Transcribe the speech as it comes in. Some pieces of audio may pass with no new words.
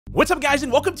What's up, guys,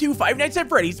 and welcome to Five Nights at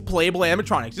Freddy's Playable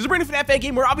Animatronics. This is a brand new FNAF fan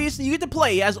game where obviously you get to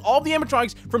play as all the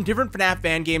animatronics from different FNAF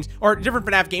fan games, or different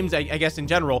FNAF games, I guess, in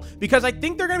general, because I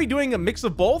think they're going to be doing a mix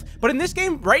of both. But in this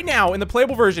game, right now, in the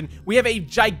playable version, we have a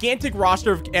gigantic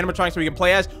roster of animatronics that we can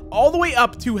play as, all the way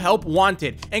up to Help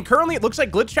Wanted. And currently, it looks like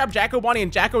Glitchtrap, Jacko Bonnie,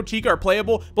 and Jacko Chica are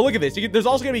playable. But look at this. There's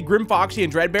also going to be Grim Foxy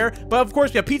and Dreadbear. But of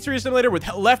course, we have Pizzeria Simulator with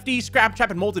Lefty, Scrap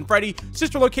Trap, and Molten Freddy.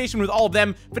 Sister Location with all of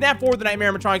them. FNAF 4, The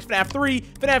Nightmare Animatronics, FNAF 3,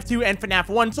 FNAF 2, and FNAF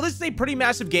 1. So this is a pretty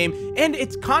massive game, and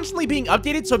it's constantly being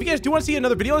updated. So if you guys do want to see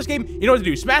another video on this game, you know what to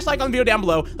do. Smash like on the video down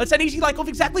below. Let's set an easy like of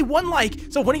exactly 1 like.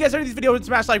 So when you guys are in this video and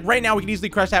smash like right now, we can easily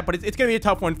crush that, but it's gonna be a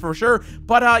tough one for sure.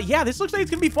 But yeah, this looks like it's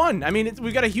gonna be fun. I mean,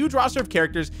 we've got a huge roster of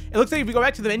characters. It looks like if we go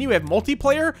back to the menu, we have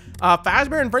multiplayer,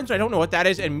 Fazbear and Friends, I don't know what that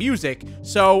is, and music.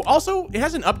 So also, it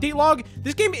has an update log.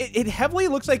 This game, it heavily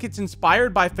looks like it's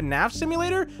inspired by FNAF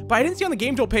Simulator, but I didn't see on the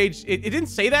game tool page, it didn't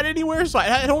say that anywhere, so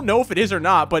I don't know if it is or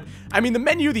not. But I mean, the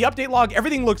menu, the update log,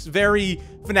 everything looks very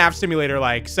FNAF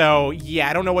Simulator-like. So yeah,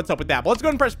 I don't know what's up with that. But let's go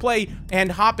ahead and press play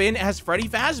and hop in as Freddy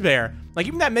Fazbear. Like,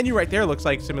 even that menu right there looks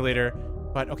like Simulator.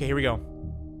 But okay, here we go.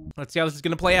 Let's see how this is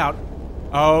gonna play out.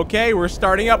 Okay, we're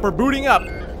starting up. We're booting up.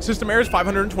 System errors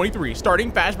 523. Starting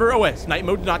Fazbear OS. Night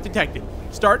mode not detected.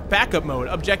 Start backup mode.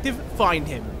 Objective, find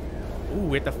him. Ooh,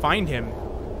 we have to find him.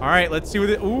 All right, let's see what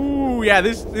it... Ooh, yeah,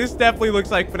 this definitely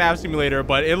looks like FNAF Simulator,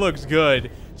 but it looks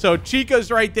good. So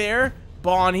Chica's right there.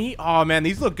 Bonnie. Oh, man,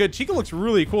 these look good. Chica looks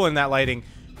really cool in that lighting.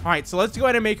 All right, so let's go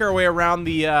ahead and make our way around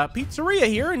the pizzeria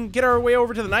here and get our way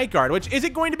over to the night guard, which, is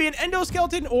it going to be an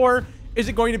endoskeleton or is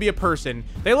it going to be a person?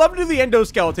 They love to do the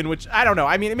endoskeleton, which I don't know.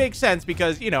 I mean, it makes sense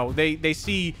because, you know, they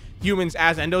see humans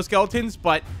as endoskeletons,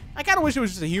 but I kind of wish it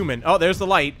was just a human. Oh, there's the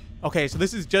light. Okay, so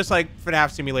this is just like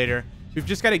FNAF Simulator. We've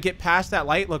just got to get past that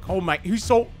light. Look, oh my, dude,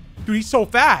 he's so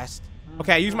fast.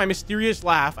 Okay, I use my mysterious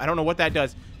laugh. I don't know what that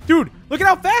does. Dude, look at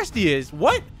how fast he is.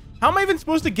 What? How am I even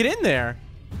supposed to get in there?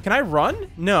 Can I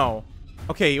run? No.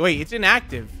 Okay, wait, it's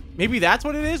inactive. Maybe that's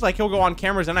what it is? Like, he'll go on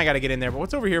cameras and I gotta get in there. But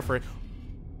what's over here for...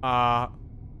 Hello?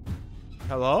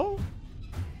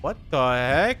 What the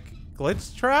heck?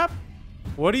 Glitchtrap?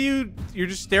 What are you... You're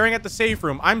just staring at the safe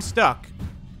room. I'm stuck.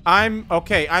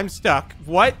 Okay, I'm stuck.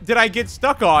 What did I get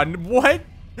stuck on? What?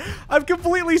 I'm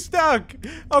completely stuck.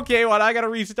 Okay, well, I gotta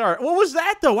restart. What was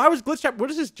that, though? Why was Glitchtrap...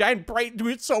 What is this giant bright... Dude,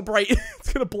 it's so bright.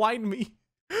 It's gonna blind me.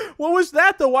 What was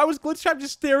that, though? Why was Glitchtrap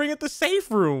just staring at the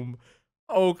safe room?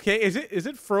 Okay, is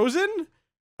it frozen?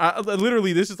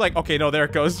 Literally, this is like... Okay, no, there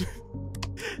it goes.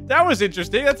 That was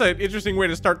interesting. That's an interesting way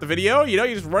to start the video. You know,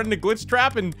 you just run into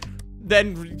Glitchtrap and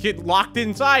then get locked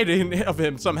inside of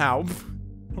him somehow.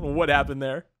 I don't know what happened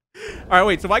there. All right,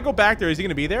 wait. So if I go back there, is he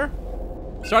gonna be there?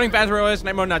 Starting Fazbear OS,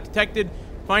 night mode not detected.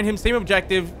 Find him, same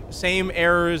objective, same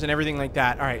errors and everything like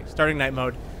that. All right, starting night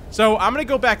mode. So I'm gonna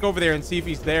go back over there and see if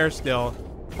he's there still.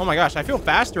 Oh my gosh, I feel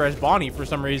faster as Bonnie for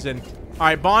some reason. All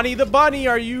right, Bonnie the bunny,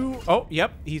 are you... Oh,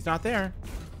 yep, he's not there.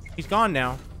 He's gone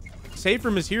now. Safe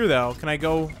room is here, though. Can I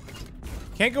go...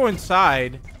 Can't go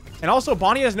inside. And also,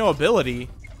 Bonnie has no ability.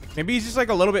 Maybe he's just like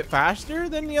a little bit faster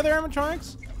than the other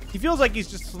animatronics? He feels like he's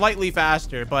just slightly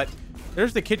faster, but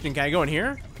there's the kitchen. Can I go in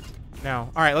here? No.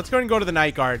 All right, let's go ahead and go to the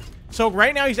night guard. So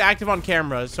right now he's active on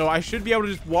cameras, so I should be able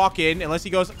to just walk in unless he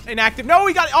goes inactive. No,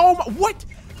 he got... Oh, what?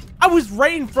 I was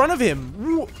right in front of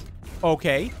him.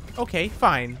 Okay. Okay,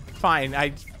 fine. Fine.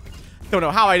 I don't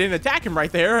know how I didn't attack him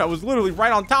right there. I was literally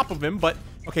right on top of him, but...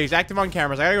 Okay, he's active on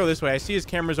cameras. I gotta go this way. I see his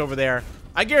cameras over there.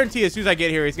 I guarantee as soon as I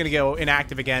get here, he's gonna go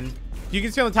inactive again. You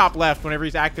can see on the top left whenever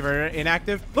he's active or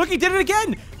inactive. Look, he did it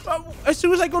again! As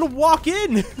soon as I go to walk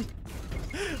in.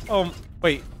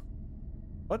 Wait.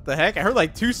 What the heck? I heard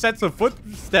like 2 sets of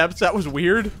footsteps. That was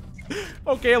weird.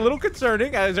 Okay, a little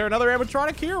concerning. Is there another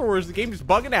animatronic here, or is the game just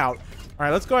bugging out? All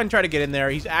right, let's go ahead and try to get in there.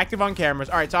 He's active on cameras.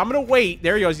 All right, so I'm gonna wait.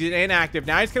 There he goes. He's inactive.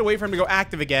 Now I just gotta wait for him to go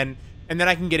active again, and then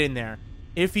I can get in there.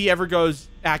 If he ever goes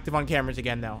active on cameras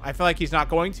again, though. I feel like he's not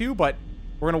going to, but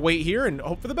we're going to wait here and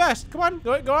hope for the best. Come on,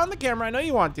 go on the camera. I know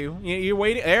you want to. You're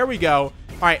waiting. There we go.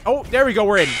 All right. Oh, there we go.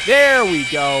 We're in. There we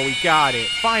go. We got it.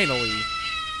 Finally.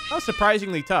 That was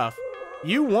surprisingly tough.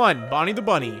 You won, Bonnie the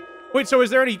Bunny. Wait, so is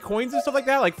there any coins and stuff like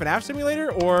that, like FNAF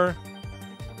Simulator, or...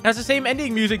 It has the same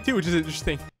ending music, too, which is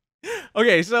interesting.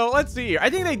 Okay, so let's see here. I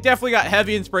think they definitely got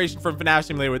heavy inspiration from FNAF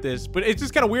Simulator with this, but it's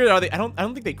just kind of weird how I don't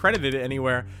think they credited it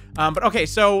anywhere. But okay,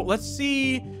 so let's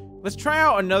see. Let's try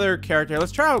out another character.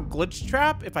 Let's try out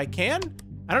Glitchtrap if I can.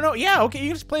 I don't know. Yeah, okay, you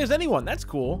can just play as anyone. That's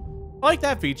cool. I like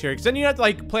that feature, because then you have to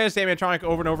like play as the animatronic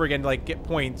over and over again to like get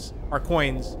points or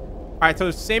coins. All right,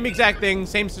 so same exact thing,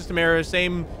 same system errors,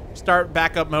 same start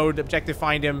backup mode, objective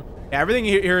find him. Yeah, everything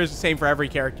here is the same for every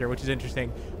character, which is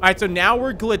interesting. All right, so now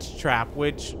we're Glitchtrap,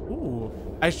 which, ooh,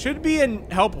 I should be in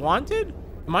help wanted.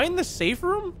 Am I in the safe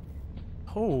room?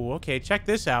 Oh, okay. Check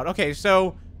this out. Okay,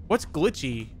 so what's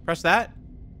glitchy? Press that.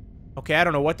 Okay, I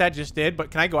don't know what that just did,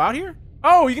 but can I go out here?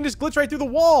 Oh, you can just glitch right through the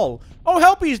wall. Oh,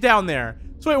 Helpy's down there.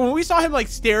 So wait, when we saw him like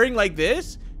staring like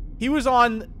this, he was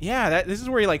on, yeah, this is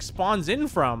where he like spawns in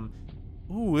from.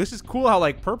 Ooh, this is cool how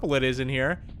like purple it is in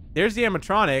here. There's the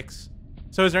animatronics.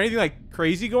 So is there anything like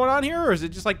crazy going on here, or is it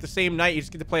just like the same night you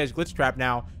just get to play as Glitchtrap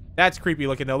now? That's creepy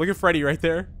looking though. Look at Freddy right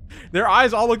there. Their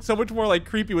eyes all look so much more like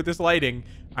creepy with this lighting.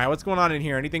 All right, what's going on in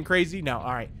here? Anything crazy? No.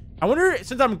 All right. I wonder,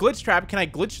 since I'm Glitchtrap, can I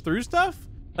glitch through stuff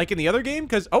like in the other game?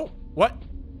 Because, oh, what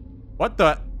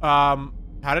the,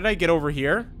 how did I get over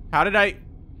here? Did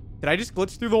I just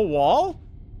glitch through the wall?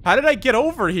 How did I get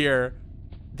over here?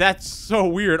 That's so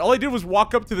weird. All I did was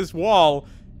walk up to this wall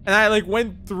and I like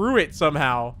went through it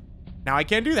somehow. Now I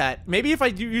can't do that. Maybe if I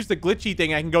do use the glitchy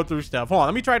thing, I can go through stuff. Hold on,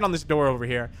 let me try it on this door over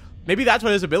here. Maybe that's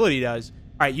what his ability does.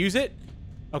 All right, use it.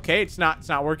 Okay, it's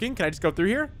not working. Can I just go through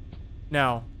here?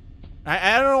 No.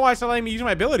 I don't know why it's not letting me use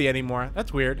my ability anymore.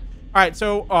 That's weird. All right,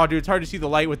 so, oh, dude, it's hard to see the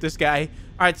light with this guy.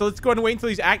 All right, so let's go ahead and wait until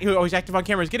he's active. Oh, he's active on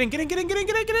cameras. Get in.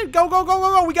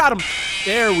 Go. We got him.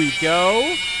 There we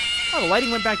go. Oh, the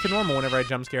lighting went back to normal whenever I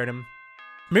jump scared him.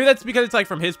 Maybe that's because it's like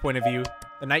from his point of view,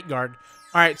 the night guard.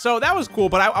 All right, so that was cool,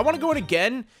 but I want to go in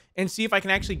again and see if I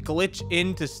can actually glitch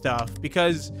into stuff,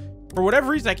 because for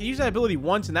whatever reason, I can use that ability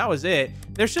once and that was it.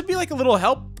 There should be like a little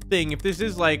help thing if this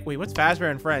is like, wait, what's Fazbear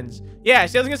and Friends? Yeah,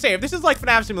 see, I was gonna say, if this is like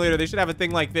FNAF Simulator, they should have a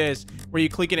thing like this where you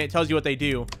click and it tells you what they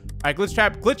do. All right,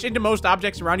 Glitchtrap, glitch into most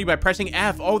objects around you by pressing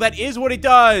F. Oh, that is what it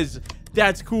does.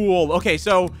 That's cool. Okay,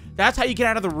 so that's how you get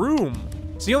out of the room.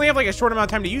 So you only have like a short amount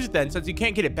of time to use it then, since you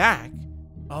can't get it back.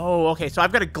 Oh, okay, so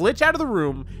I've got to glitch out of the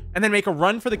room and then make a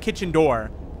run for the kitchen door.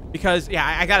 Because,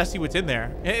 yeah, I got to see what's in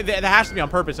there. That has to be on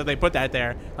purpose if they put that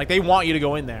there. Like, they want you to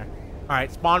go in there. All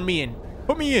right, spawn me in.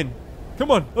 Put me in.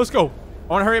 Come on, let's go. I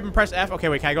want to hurry up and press F. Okay,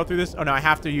 wait, can I go through this? Oh, no, I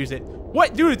have to use it.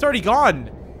 What? Dude, it's already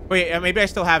gone. Wait, maybe I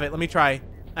still have it. Let me try.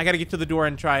 I got to get to the door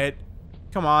and try it.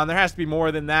 Come on, there has to be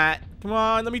more than that. Come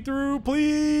on, let me through,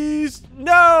 please.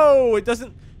 No, it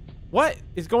doesn't. What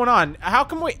is going on? How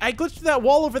come I glitched through that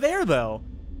wall over there, though?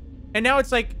 And now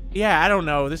it's like, yeah, I don't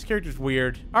know. This character's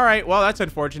weird. All right, well, that's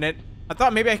unfortunate. I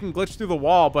thought maybe I can glitch through the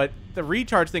wall, but the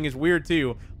recharge thing is weird,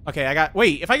 too. Okay,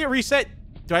 wait, if I get reset,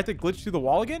 do I have to glitch through the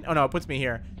wall again? Oh, no, it puts me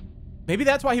here. Maybe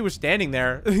that's why he was standing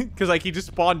there, because, like, he just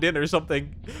spawned in or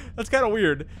something. That's kind of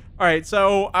weird. All right,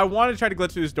 so I want to try to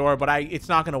glitch through this door, but it's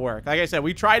not going to work. Like I said,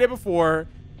 we tried it before,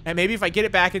 and maybe if I get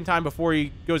it back in time before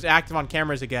he goes active on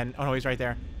cameras again. Oh, no, he's right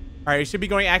there. All right, he should be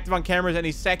going active on cameras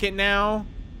any second now.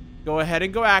 Go ahead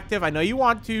and go active. I know you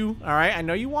want to. All right, I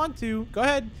know you want to. Go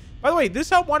ahead. By the way, this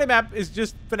Help Wanted map is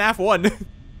just FNAF 1.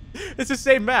 It's the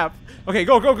same map. Okay,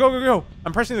 go.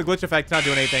 I'm pressing the glitch effect. It's not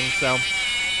doing anything, so.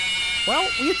 Well,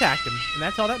 we attacked him, and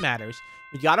that's all that matters.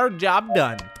 We got our job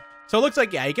done. So it looks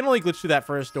like, yeah, you can only glitch through that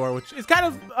first door, which is kind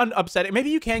of upsetting.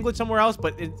 Maybe you can glitch somewhere else,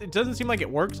 but it doesn't seem like it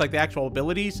works, like the actual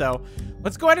ability. So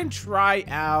let's go ahead and try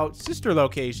out Sister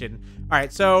Location. All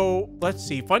right, so let's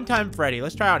see. Funtime Freddy.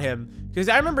 Let's try out him. Because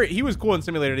I remember he was cool in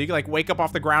Simulator. You could, like, wake up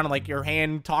off the ground and, like, your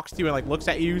hand talks to you and, like, looks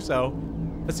at you. So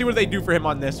let's see what they do for him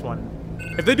on this one.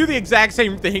 If they do the exact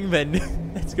same thing, then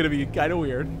that's going to be kind of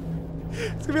weird.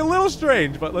 It's going to be a little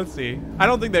strange, but let's see. I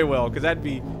don't think they will, because that'd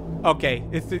be... Okay,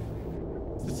 it's the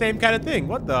same kind of thing.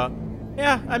 What the?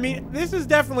 Yeah, I mean, this is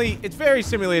definitely... It's very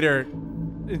Simulator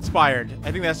inspired.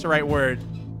 I think that's the right word.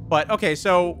 But, okay,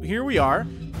 so here we are.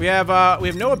 We have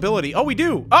no ability. Oh, we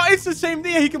do. Oh, it's the same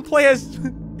thing. He can play as...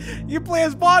 You can play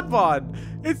as Bonbon.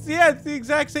 It's the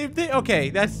exact same thing. Okay,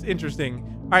 that's interesting.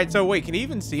 All right, so wait, can he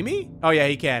even see me? Oh, yeah,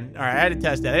 he can. All right, I had to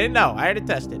test it. I didn't know. I had to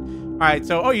test it. All right,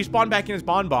 so, oh, you spawn back in as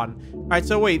Bonbon. All right,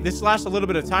 so wait, this lasts a little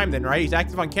bit of time then, right? He's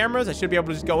active on cameras. I should be able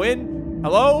to just go in.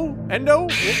 Hello? Endo?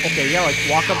 Okay, yeah, like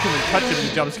walk up to him and touch him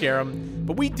and jump scare him.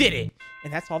 But we did it.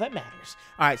 And that's all that matters.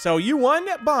 All right, so you won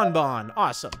Bonbon.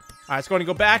 Awesome. All right, let's go ahead and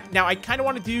go back. Now, I kind of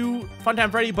want to do Funtime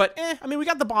Freddy, but I mean, we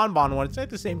got the Bonbon one. It's not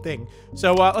the same thing.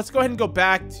 So let's go ahead and go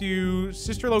back to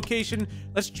Sister Location.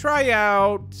 Let's try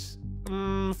out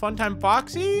Funtime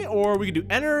Foxy, or we could do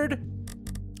Ennard.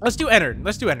 Let's do Ennard.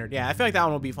 Let's do Ennard. Yeah, I feel like that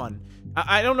one will be fun.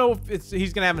 I don't know if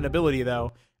he's going to have an ability,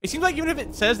 though. It seems like even if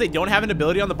it says they don't have an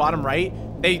ability on the bottom right,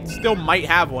 they still might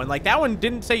have one. Like, that one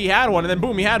didn't say he had one, and then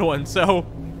boom, he had one. So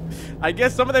I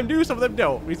guess some of them do, some of them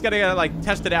don't. We just got to, like,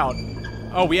 test it out.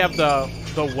 Oh, we have the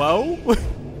whoa?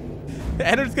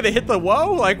 Ennard's gonna hit the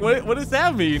whoa? Like, what does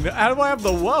that mean? How do I have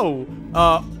the whoa?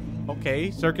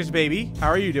 Okay, Circus Baby. How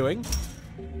are you doing?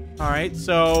 All right,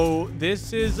 so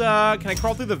this is, can I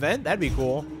crawl through the vent? That'd be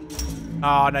cool.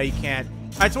 Oh, no, you can't.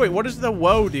 All right, so wait, what does the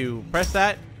whoa do? Press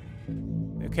that.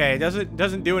 Okay, it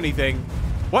doesn't do anything.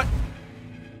 What?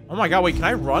 Oh my god, wait, can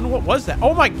I run? What was that?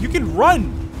 Oh my, you can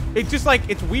run! It's just like,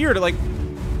 it's weird, like,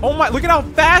 oh my, look at how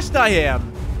fast I am!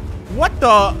 What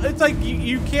the? It's like,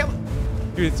 you can't...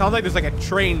 Dude, it sounds like there's like a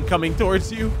train coming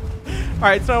towards you.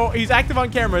 Alright, so he's active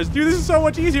on cameras. Dude, this is so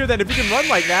much easier than if you can run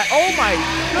like that. Oh my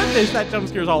goodness, that jump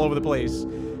scare's all over the place.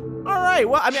 Alright,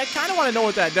 well, I mean, I kind of want to know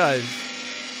what that does.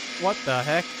 What the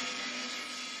heck?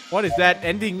 What is that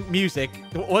ending music?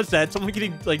 What's that? Someone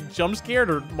getting, like, jump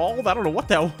scared or mauled? I don't know what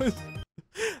that was.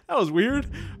 That was weird.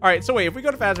 Alright, so wait, if we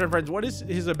go to Faster and Friends, what does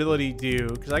his ability do?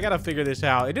 Because I gotta figure this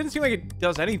out. It didn't seem like it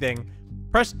does anything.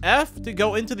 Press F to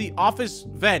go into the office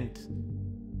vent.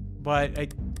 But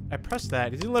I pressed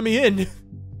that. It didn't let me in.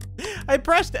 I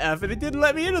pressed F and it didn't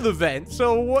let me into the vent.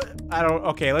 So what? I don't...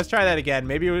 Okay, let's try that again.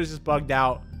 Maybe it was just bugged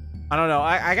out. I don't know.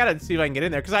 I gotta see if I can get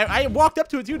in there. Because I walked up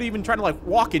to it too to even try to like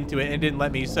walk into it and it didn't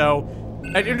let me. So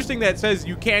it's interesting that it says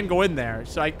you can go in there.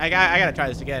 So I gotta try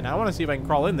this again. I want to see if I can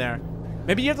crawl in there.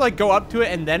 Maybe you have to like go up to it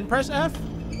and then press F?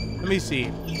 Let me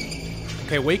see.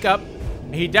 Okay, wake up.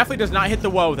 He definitely does not hit the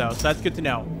whoa though. So that's good to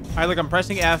know. All right, look, I'm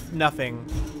pressing F. Nothing.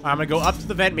 I'm gonna go up to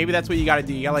the vent. Maybe that's what you gotta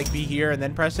do. You gotta like be here and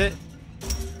then press it.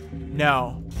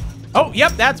 No. Oh,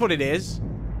 yep, that's what it is.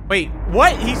 Wait,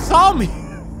 what? He saw me.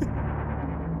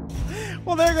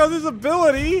 Well, there goes his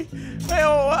ability.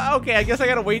 Oh, okay, I guess I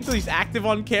gotta wait until he's active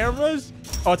on cameras.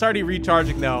 Oh, it's already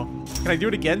recharging though. Can I do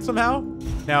it again somehow?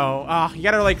 No. You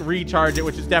gotta like recharge it,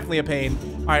 which is definitely a pain.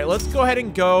 All right, let's go ahead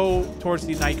and go towards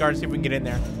the night guard, see if we can get in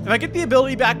there. If I get the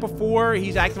ability back before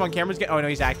he's active on cameras, oh no,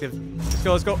 he's active.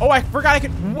 Let's go. Oh, I forgot I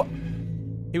could. What?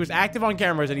 He was active on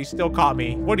cameras and he still caught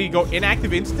me. What, do you go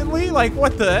inactive instantly? Like,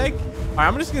 what the heck? All right,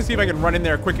 I'm just gonna see if I can run in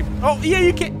there quick. Oh, yeah,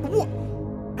 you can't. What?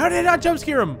 How did I not jump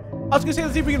scare him? I was gonna say,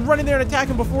 let's see if we can run in there and attack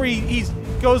him before he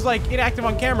goes like inactive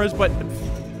on cameras, but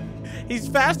he's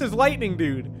fast as lightning,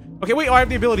 dude. Okay, wait, I have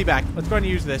the ability back. Let's go ahead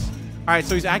and use this. All right,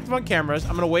 so he's active on cameras.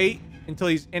 I'm gonna wait until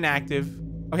he's inactive.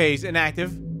 Okay, he's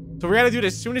inactive. So we're gonna do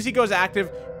this. As soon as he goes active,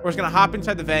 we're just gonna hop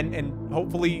inside the vent and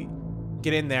hopefully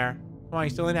get in there. Come on,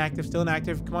 he's still inactive, still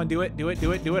inactive. Come on, do it, do it,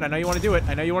 do it, do it. I know you want to do it.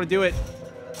 I know you want to do it.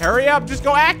 Hurry up, just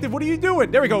go active. What are you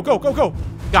doing? There we go, go, go, go.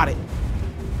 Got it.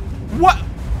 What?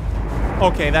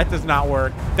 Okay, that does not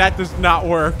work. That does not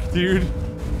work, dude.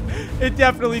 It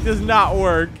definitely does not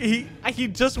work. He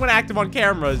just went active on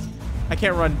cameras. I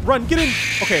can't run. Run, get in.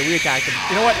 Okay, we attacked him.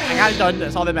 You know what? I got it done.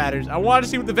 That's all that matters. I wanted to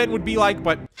see what the vent would be like,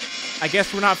 but I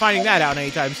guess we're not finding that out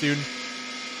anytime soon.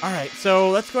 All right,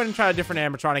 so let's go ahead and try a different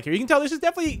animatronic here. You can tell this is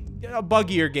definitely a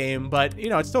buggier game, but, you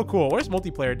know, it's still cool. What does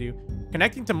multiplayer do?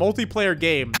 Connecting to multiplayer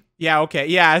game. Yeah, okay.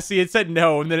 Yeah, see, it said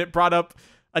no, and then it brought up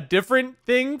a different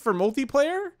thing for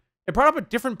multiplayer. It brought up a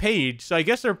different page, so I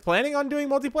guess they're planning on doing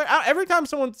multiplayer. Every time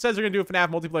someone says they're going to do a FNAF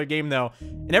multiplayer game, though,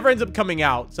 it never ends up coming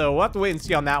out, so we'll have to wait and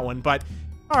see on that one. But,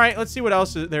 all right, let's see what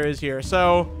else there is here.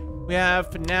 So, we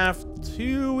have FNAF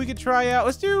 2 we could try out.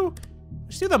 Let's do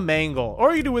the Mangle,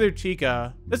 or you can do Withered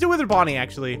Chica. Let's do Withered Bonnie,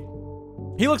 actually.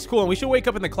 He looks cool, and we should wake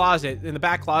up in the closet, in the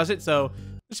back closet, so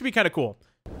this should be kind of cool.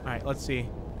 All right, let's see.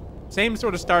 Same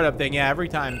sort of startup thing, yeah, every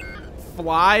time.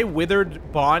 Fly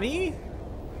Withered Bonnie?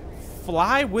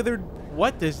 Fly Withered...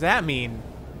 What does that mean?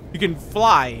 You can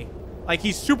fly. Like,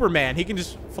 he's Superman. He can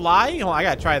just fly? Oh, I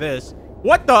gotta try this.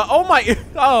 What the... Oh, my...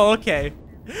 Oh, okay.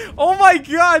 Oh, my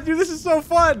God, dude, this is so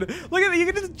fun. Look at it. You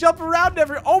can just jump around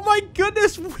Oh, my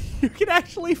goodness. You can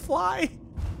actually fly.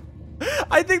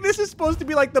 I think this is supposed to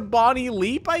be like the Bonnie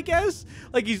leap, I guess.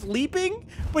 Like, he's leaping,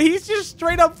 but he's just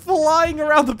straight up flying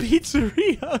around the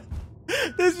pizzeria.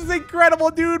 This is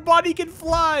incredible, dude. Bonnie can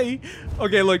fly.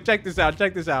 Okay, look, check this out.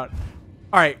 Check this out.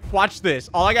 All right, watch this.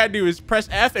 All I gotta do is press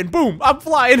F and boom, I'm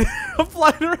flying. I'm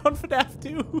flying around FNAF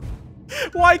 2.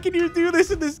 Why can you do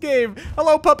this in this game?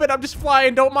 Hello, puppet. I'm just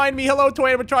flying. Don't mind me. Hello,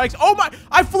 toy animatronics. Oh my,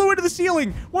 I flew into the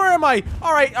ceiling. Where am I?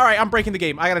 All right. I'm breaking the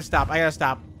game. I gotta stop.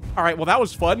 All right, well, that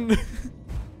was fun.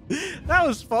 That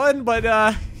was fun, but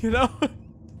you know,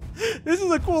 this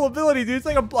is a cool ability, dude. It's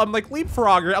like I'm like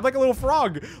leapfrogger. I'm like a little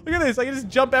frog. Look at this. I can just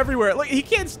jump everywhere. Look, he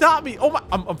can't stop me. Oh my,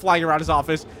 I'm flying around his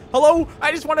office. Hello,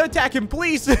 I just want to attack him,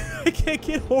 please. I can't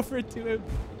get over to him.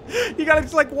 You gotta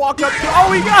just like walk up to.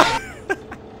 Oh, he got.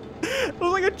 It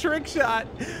was like a trick shot.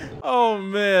 Oh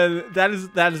man, that is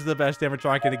the best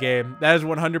animatronic in the game. That is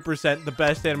 100% the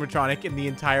best animatronic in the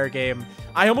entire game.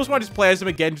 I almost want to just play as him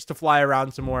again just to fly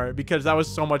around some more because that was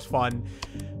so much fun.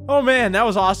 Oh man, that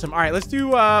was awesome. All right, let's do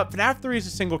FNAF 3 as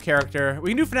a single character. We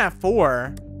can do FNAF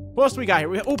 4. What else do we got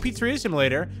here? Oh, Pizzeria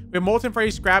Simulator. We have Molten Freddy,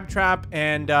 Scrap Trap,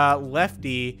 and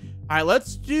Lefty. All right,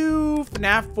 let's do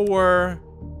FNAF 4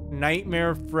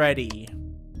 Nightmare Freddy.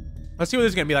 Let's see what this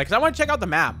is going to be like, because I want to check out the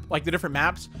map, like the different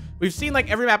maps. We've seen like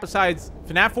every map besides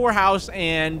FNAF 4 House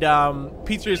and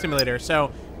Pizzeria Simulator.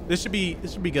 So this should be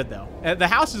good though. The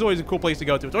house is always a cool place to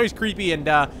go to. It's always creepy and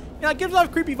you know, it gives off a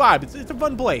creepy vibe. It's a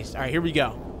fun place. All right, here we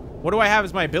go. What do I have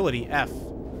as my ability? F.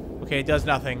 Okay, it does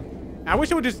nothing. I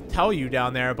wish it would just tell you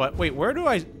down there, but wait, where do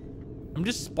I... I'm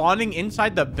just spawning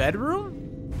inside the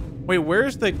bedroom? Wait,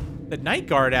 where's the night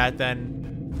guard at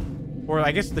then? Or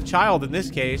I guess the child in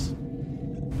this case.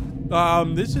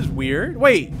 This is weird.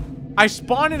 Wait, I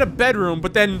spawned in a bedroom,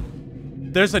 but then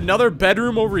there's another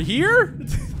bedroom over here?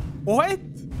 What?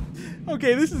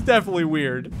 Okay, this is definitely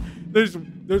weird. There's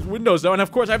windows though, and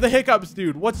of course I have the hiccups,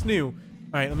 dude. What's new? All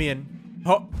right, let me in.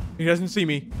 Oh, he doesn't see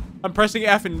me. I'm pressing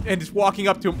F and just walking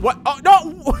up to him. What? Oh,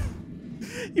 no!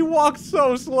 You walk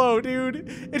so slow, dude.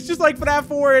 It's just like FNAF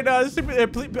 4 and I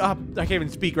can't even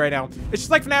speak right now. It's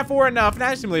just like FNAF 4 and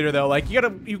FNAF Simulator though. Like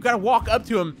you gotta walk up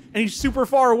to him and he's super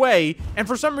far away, and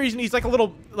for some reason he's like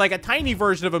a tiny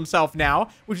version of himself now,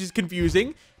 which is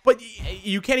confusing. But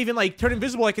you can't even like turn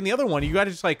invisible like in the other one. You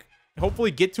gotta just like hopefully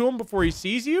get to him before he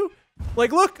sees you.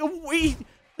 Like look, wait.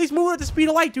 He's moving at the speed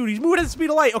of light, dude. He's moving at the speed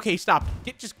of light. Okay, stop.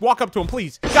 Just walk up to him,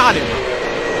 please. Got him.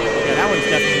 Yeah, that one's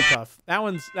definitely tough.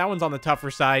 That one's on the tougher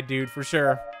side, dude, for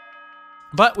sure.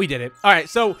 But we did it. All right,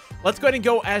 so let's go ahead and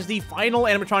go as the final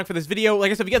animatronic for this video.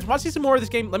 Like I said, if you guys want to see some more of this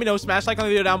game, let me know. Smash like on the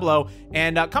video down below.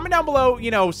 And comment down below, you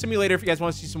know, Simulator if you guys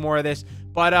want to see some more of this.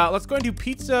 But let's go and do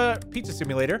Pizza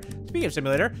Simulator. Speaking of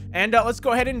Simulator. And let's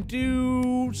go ahead and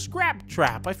do Scrap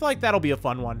Trap. I feel like that'll be a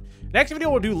fun one. Next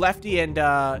video, we'll do Lefty and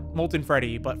Molten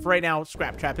Freddy. But for right now,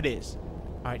 Scrap Trap it is.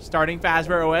 All right, starting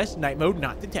Fazbear OS. Night mode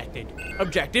not detected.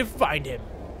 Objective, find him.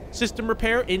 System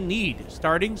repair in need.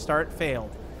 Starting, start,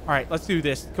 failed. All right, let's do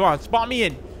this. Come on, spot me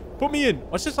in. Put me in.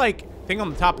 What's this, like, thing on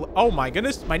the top? Oh, my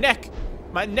goodness. My neck.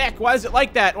 My neck. Why is it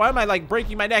like that? Why am I, like,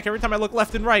 breaking my neck every time I look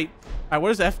left and right? All right, what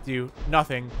does F do?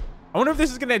 Nothing. I wonder if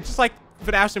this is going to, just like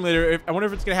FNAF Simulator, I wonder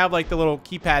if it's going to have, like, the little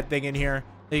keypad thing in here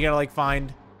that you got to, like,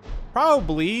 find.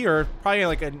 Probably, or probably,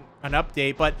 like, an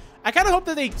update. But I kind of hope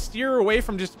that they steer away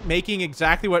from just making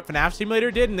exactly what FNAF Simulator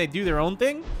did and they do their own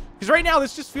thing. Because right now,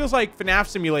 this just feels like FNAF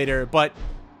Simulator, but...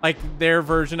 like their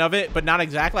version of it, but not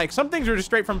exactly. Like some things are just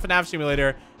straight from FNAF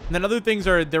Simulator, and then other things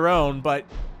are their own. But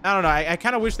I don't know. I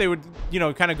kind of wish they would, you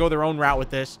know, kind of go their own route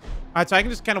with this. All right, so I can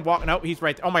just kind of walk. No, he's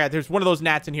right there. Oh my God, there's one of those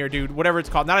gnats in here, dude. Whatever it's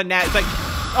called, not a gnat. It's like,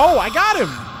 oh, I got him.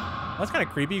 That's kind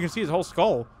of creepy. You can see his whole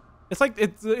skull. It's like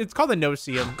it's called the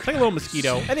no-see-um. It's like a little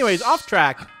mosquito. Anyways, off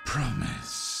track. A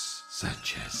promise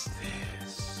such as this.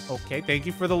 Okay, thank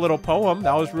you for the little poem.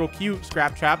 That was real cute,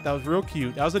 Scrap Trap. That was real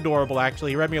cute. That was adorable,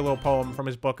 actually. He read me a little poem from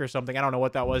his book or something. I don't know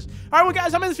what that was. All right, well,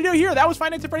 guys, I'm in this video here. That was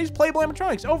Five Nights at Freddy's Playable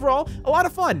Animatronics. Overall, a lot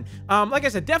of fun. Like I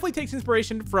said, definitely takes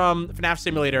inspiration from FNAF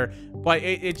Simulator, but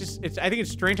I think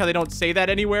it's strange how they don't say that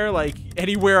anywhere, like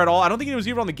anywhere at all. I don't think it was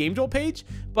even on the Game Jolt page,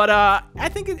 but I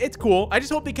think it's cool. I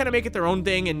just hope they kind of make it their own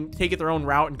thing and take it their own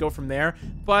route and go from there.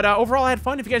 But overall, I had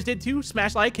fun. If you guys did too,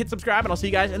 smash like, hit subscribe, and I'll see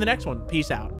you guys in the next one. Peace out.